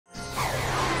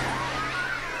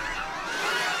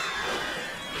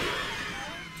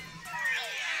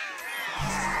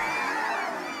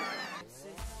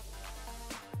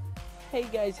Hey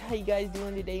guys, how you guys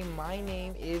doing today? My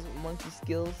name is Monkey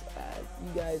Skills, as you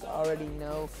guys already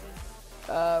know.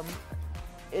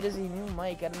 It is a new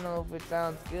mic. I don't know if it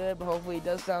sounds good, but hopefully it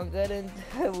does sound good. And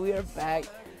we are back.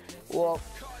 Well,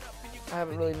 I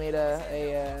haven't really made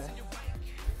a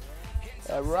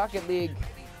Rocket League.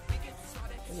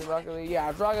 Is it Rocket League? Yeah,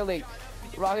 it's Rocket League.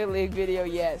 Rocket League video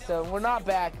yet. So we're not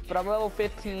back, but I'm level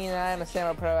 15 and I am a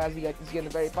Samurai Pro, as you guys can see at the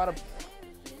very bottom.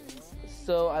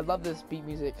 So I love this beat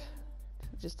music.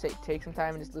 Just take some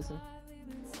time and just listen.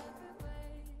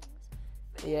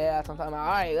 Yeah, sometime. All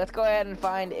right, let's go ahead and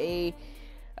find a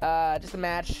just a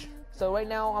match. So right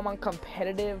now I'm on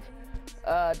competitive,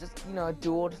 just a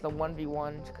duel, just a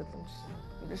 1v1, because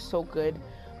I'm just so good.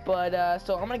 But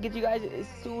so I'm gonna get you guys as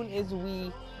soon as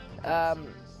we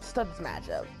start this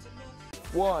matchup.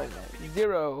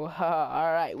 1-0.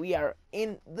 All right, we are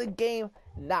in the game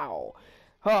now.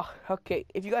 Oh, okay.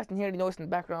 If you guys can hear the noise in the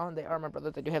background, they are my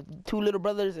brothers. I do have 2 little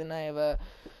brothers, and I have well,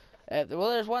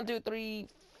 there's 1, 2, 3,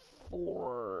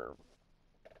 4,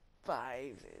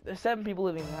 5. There's 7 people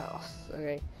living in the house.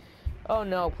 Okay. Oh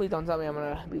no! Please don't tell me I'm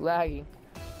gonna be lagging.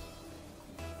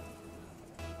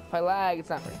 If I lag,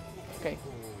 it's not me. Okay.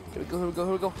 Here we go. Here we go.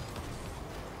 Here we go.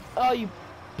 Oh, you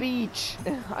beach!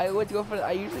 I always go for the.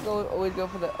 I usually always go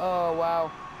for the. Oh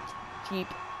wow. Cheap,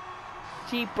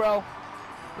 bro.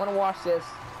 Wanna watch this?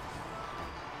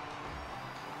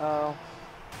 Oh,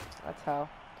 that's how.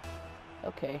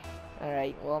 Okay, all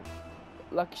right. Well,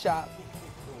 lucky shot.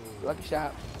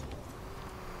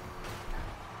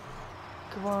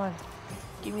 Come on,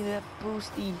 give me that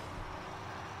boosty.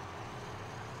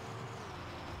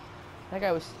 That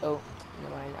guy was. Oh,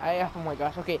 never mind. Oh my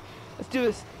gosh. Okay, let's do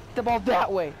this. Get the ball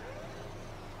that way.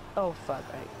 Oh fuck!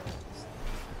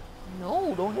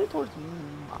 No, don't hit it towards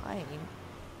mine.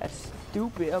 That's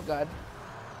stupid. Oh god.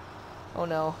 Oh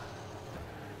no.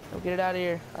 Don't get it out of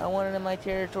here. I don't want it in my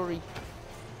territory.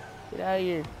 Get out of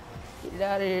here. Get it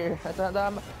out of here. That's not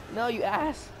no, you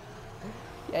ass.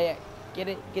 Yeah. Get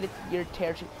it to your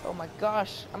territory. Oh my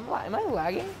gosh. Am I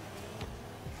lagging?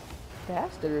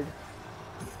 Bastard.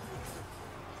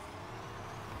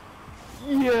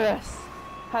 Yes.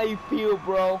 How you feel,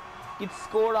 bro? Get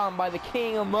scored on by the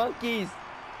king of monkeys.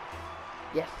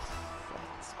 Yes.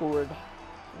 Scored.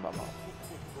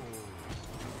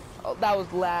 Oh, that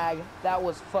was lag. That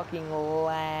was fucking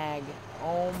lag.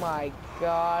 Oh my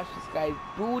gosh, this guy's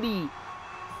booty.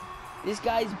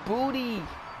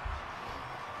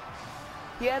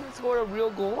 He hasn't scored a real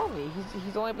goal on me.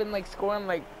 He's only been like scoring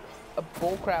like a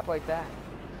bull crap like that.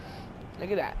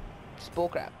 Look at that. Just bull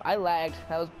crap. I lagged.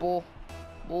 That was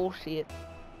bullshit.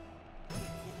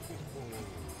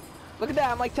 Look at that.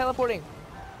 I'm like teleporting.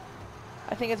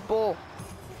 I think it's bull.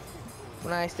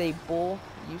 When I say bull,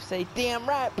 you say damn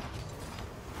right.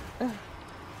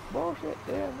 Bullshit,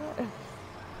 damn right.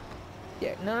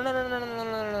 Yeah, no,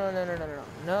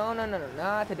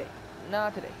 not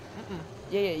today.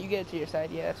 Yeah, you get it to your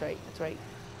side. Yeah, that's right.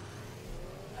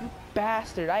 You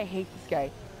bastard, I hate this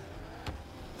guy.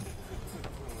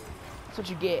 That's what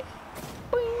you get.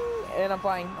 Boing! And I'm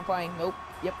flying. Nope.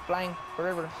 Yep, flying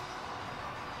forever.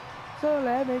 So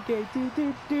let me get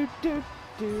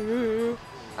do.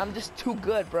 I'm just too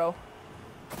good, bro.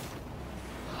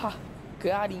 Ha,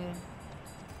 got him.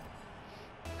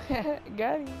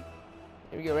 Got him.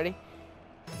 Here we go, ready?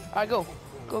 Alright, go.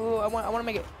 I wanna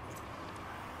make it.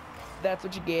 That's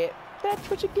what you get. That's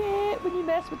what you get when you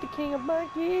mess with the king of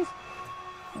monkeys.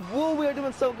 Whoa, we are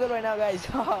doing so good right now, guys.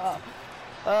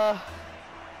 I'm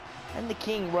the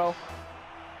king, bro.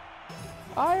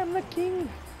 I am the king.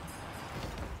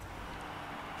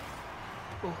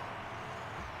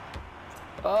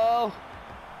 Oh,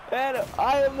 and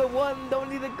I am the one, don't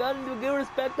need a gun to give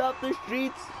respect off the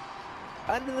streets.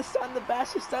 Under the sun, the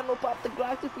bastard son will pop the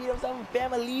Glock to feed himself and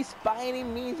families by any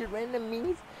means or random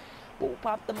means. We'll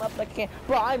pop them up like I can.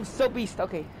 Bro, I'm so beast.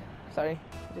 Okay, sorry.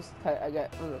 I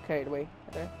got carried away.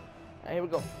 Okay. Alright, here we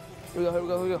go. Here we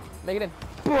go. Make it in.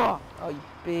 Oh, you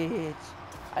bitch.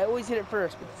 I always hit it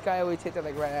first, but this guy always hits it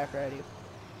like right after I do.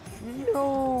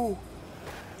 No.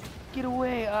 Get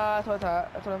away! That's what I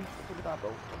thought,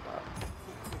 bro.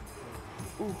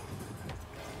 Ooh.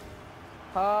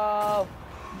 Oh,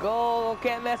 go!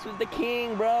 Can't mess with the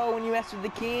king, bro. When you mess with the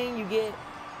king, you get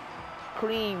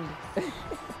creamed. I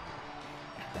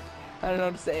don't know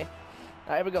what to say.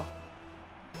 Alright, here we go.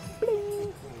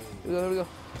 Bling. Here we go.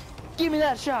 Give me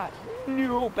that shot!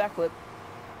 No, backflip.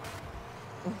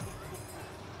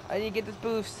 I need to get this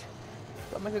boost.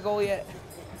 Don't make a goal yet.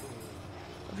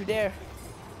 Don't you dare.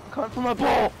 Coming for my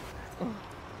ball! Here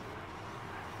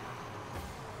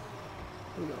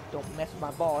we go. Don't mess with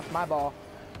my ball. It's my ball.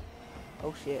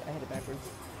 Oh shit, I hit it backwards.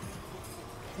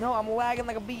 No, I'm lagging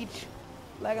like a beach.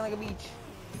 Lagging like a beach.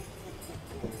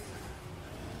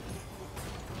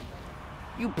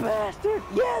 You bastard!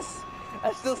 Yes!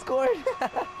 I still scored!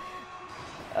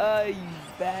 You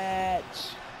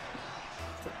batch.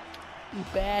 You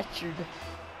bastard.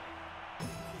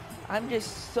 I'm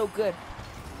just so good.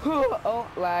 Oh,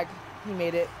 lag. He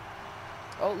made it.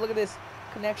 Oh, look at this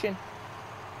connection.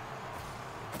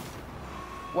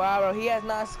 Wow, bro, he has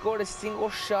not scored a single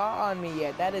shot on me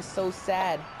yet. That is so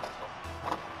sad.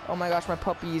 Oh my gosh, my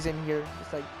puppy is in here,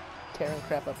 just like tearing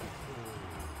crap up.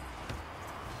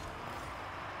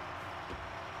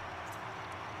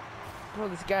 Bro,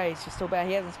 this guy is just so bad.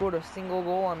 He hasn't scored a single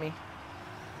goal on me.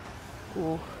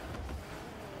 Ooh.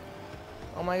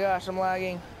 Oh my gosh, I'm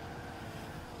lagging.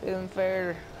 This isn't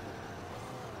fair.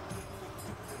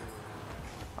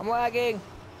 I'm lagging.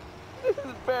 This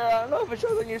isn't fair. I don't know if it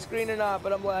shows on your screen or not,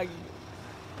 but I'm lagging.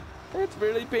 It's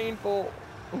really painful.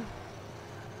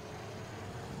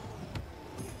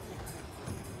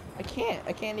 I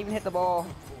can't even hit the ball.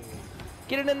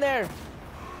 Get it in there.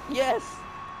 Yes.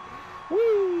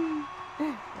 Woo.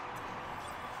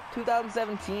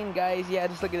 2017, guys. Yeah,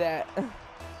 just look at that.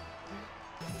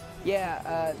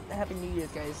 Yeah, Happy New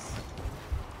Year's, guys.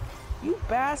 You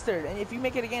bastard. And if you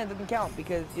make it again, it doesn't count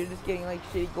because you're just getting like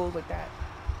shitty goals like that.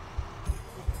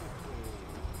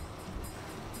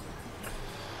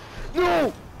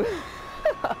 No!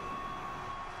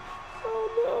 Oh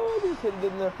no, I just hit it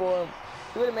in there for him.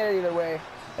 He would have made it either way.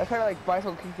 I tried to like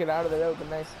bicycle kick it out of there. That would have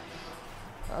been nice.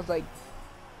 I was like,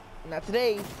 not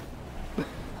today.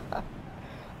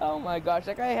 Oh my gosh,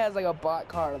 that guy has like a bot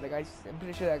car. Like I'm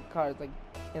pretty sure that car is like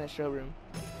in the showroom.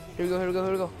 Here we go, here we go,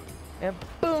 here we go. And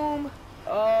boom!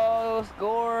 Oh,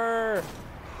 score!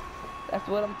 That's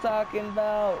what I'm talking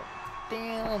about.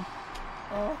 Damn.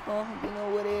 You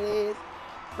know what it is.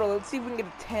 Bro, let's see if we can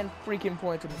get 10 freaking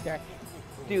points from this guy.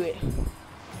 Do it.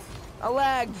 I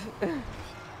lagged.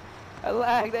 I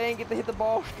lagged. I didn't get to hit the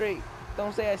ball straight.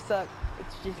 Don't say I suck.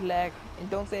 It's just lag. And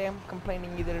don't say I'm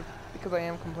complaining either, because I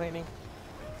am complaining.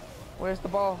 Where's the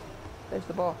ball? There's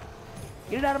the ball.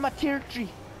 Get it out of my territory.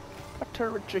 My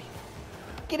territory.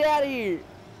 Get out of here.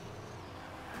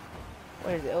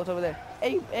 Where is it? Oh, it's over there.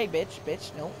 Hey,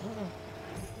 bitch. No.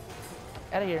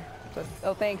 Out of here.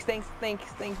 Oh, thanks,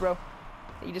 bro.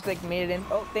 You just like made it in.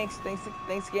 Oh, thanks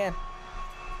again.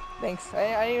 Thanks.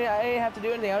 I didn't have to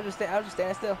do anything. I was just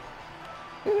standing still.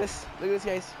 Look at this,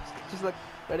 guys. Just look.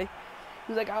 Ready?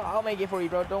 He's like, I'll make it for you,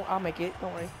 bro. I'll make it.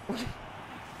 Don't worry.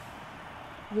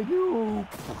 Like, no.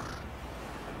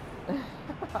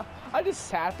 I just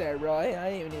sat there, bro. I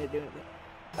didn't even need to do anything.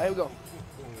 Here we go.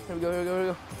 Here we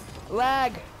go.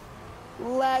 Lag.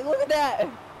 Look at that.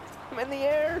 I'm in the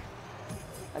air.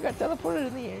 I got teleported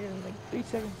in the air in like 3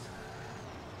 seconds.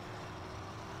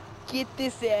 Get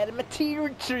this out of my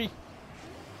territory.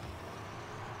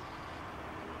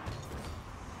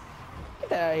 Get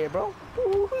that out of here, bro.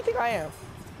 Who do you think I am?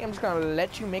 I'm just gonna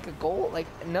let you make a goal? Like,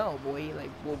 no, boy.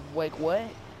 Like, well, like what?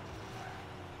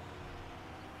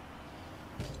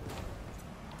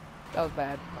 That was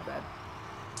bad.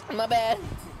 My bad.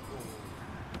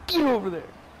 Get over there.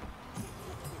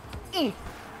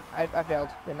 I failed,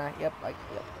 didn't I? Yep. I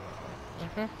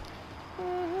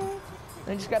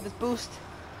just got this boost.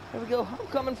 Here we go. I'm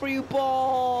coming for you,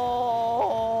 ball.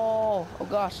 Oh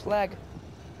gosh, lag.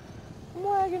 I'm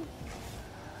lagging.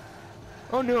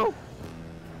 Oh no.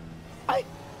 I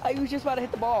was just about to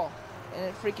hit the ball, and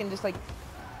it freaking just like,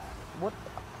 what?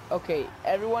 Okay,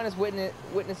 everyone is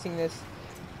witnessing this.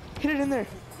 Hit it in there.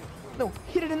 No,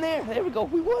 hit it in there. There we go.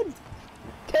 We won.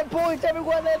 10 points,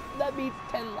 everyone. That means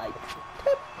 10 likes.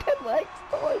 10 likes.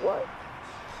 Oh, I won.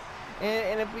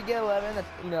 And if we get 11, that's,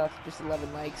 you know, it's just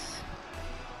 11 likes.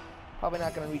 Probably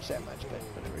not gonna reach that much, but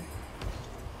whatever.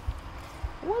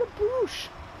 What a boosh.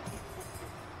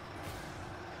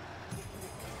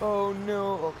 Oh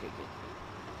no. Okay, good.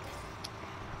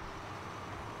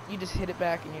 You just hit it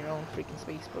back in your own freaking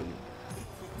space, bro.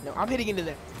 No, I'm hitting into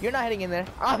there. You're not hitting in there.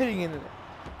 I'm hitting into there.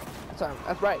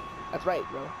 That's right. That's right,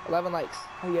 bro. 11 likes.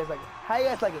 How you guys like it? How you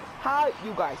guys like it? How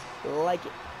you guys like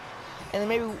it? And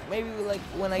then maybe like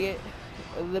when I get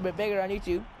a little bit bigger on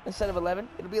YouTube, instead of 11,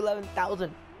 it'll be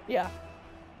 11,000. Yeah,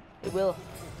 it will.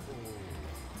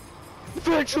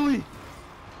 Eventually.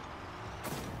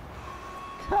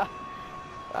 That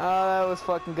was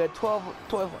fucking good. 12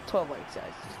 likes,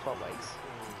 guys. Just 12 likes.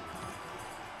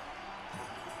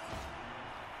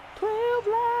 12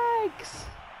 likes.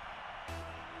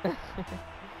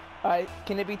 Alright,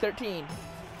 can it be 13?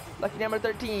 Lucky number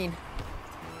 13.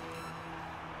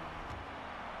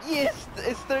 Yes,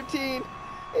 it's 13.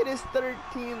 It is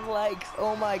 13 likes.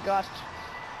 Oh my gosh.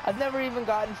 I've never even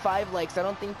gotten 5 likes. I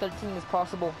don't think 13 is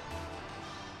possible.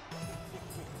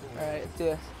 Alright, let's do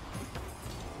this.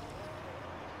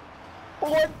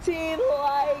 14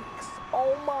 likes!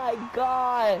 Oh my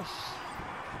gosh!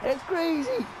 That's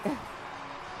crazy!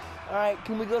 Alright,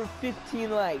 can we go to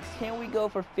 15 likes? Can we go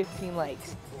for 15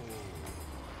 likes?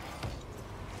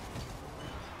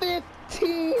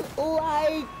 15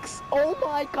 likes! Oh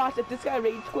my gosh, if this guy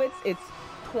rage quits, it's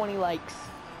 20 likes.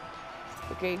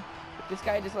 Okay? If this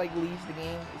guy just like leaves the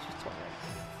game, it's just 20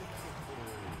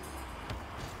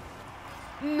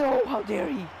 likes. No, how dare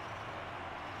he!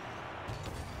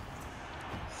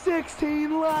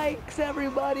 16 likes,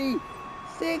 everybody!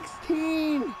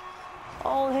 16!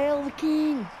 All hail the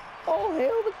king! All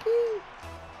hail the king!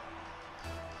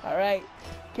 Alright,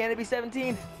 can it be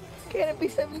 17? Can it be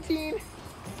 17?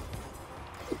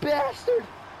 Bastard!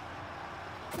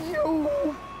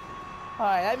 No!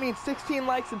 Alright, that means 16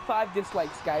 likes and 5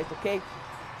 dislikes, guys, okay?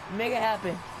 Make it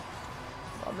happen.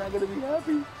 I'm not gonna be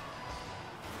happy.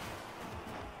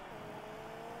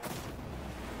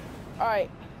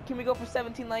 Alright, can we go for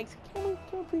 17 likes? Can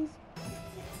we please?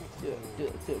 Do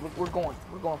it. We're going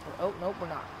for it. Oh, no, we're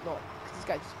not. No, this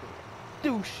guy's just being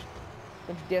a douche.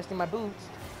 Don't you dare steal my boost.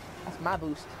 That's my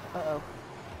boost. Uh-oh.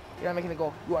 You're not making a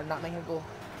goal. You are not making a goal.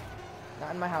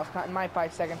 Not in my house. Not in my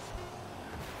 5 seconds.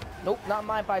 Nope, not in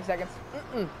my 5 seconds.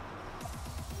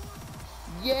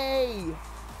 Yay!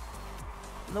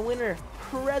 The winner.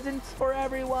 Presents for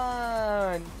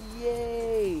everyone.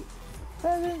 Yay!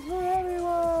 Presents for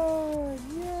everyone.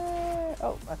 Yay!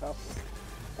 Oh, I fell.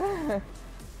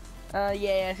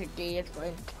 Yeah, it's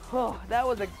going. Oh, that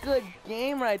was a good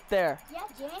game right there. Yeah,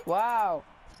 James. Wow.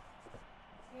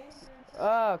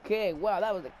 Okay, wow,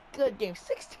 that was a good game.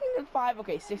 16 and 5.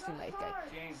 Okay, 16 likes, guys.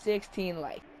 16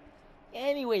 likes.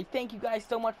 Anyway, thank you guys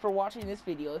so much for watching this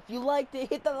video. If you liked it,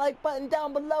 hit the like button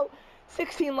down below.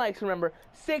 16 likes, remember.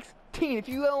 16. If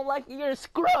you don't like it, you're a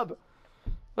scrub.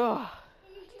 Oh,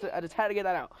 I just had to get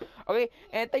that out. Okay,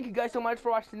 and thank you guys so much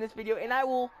for watching this video, and I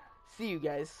will see you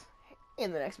guys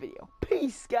in the next video.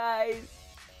 Peace, guys.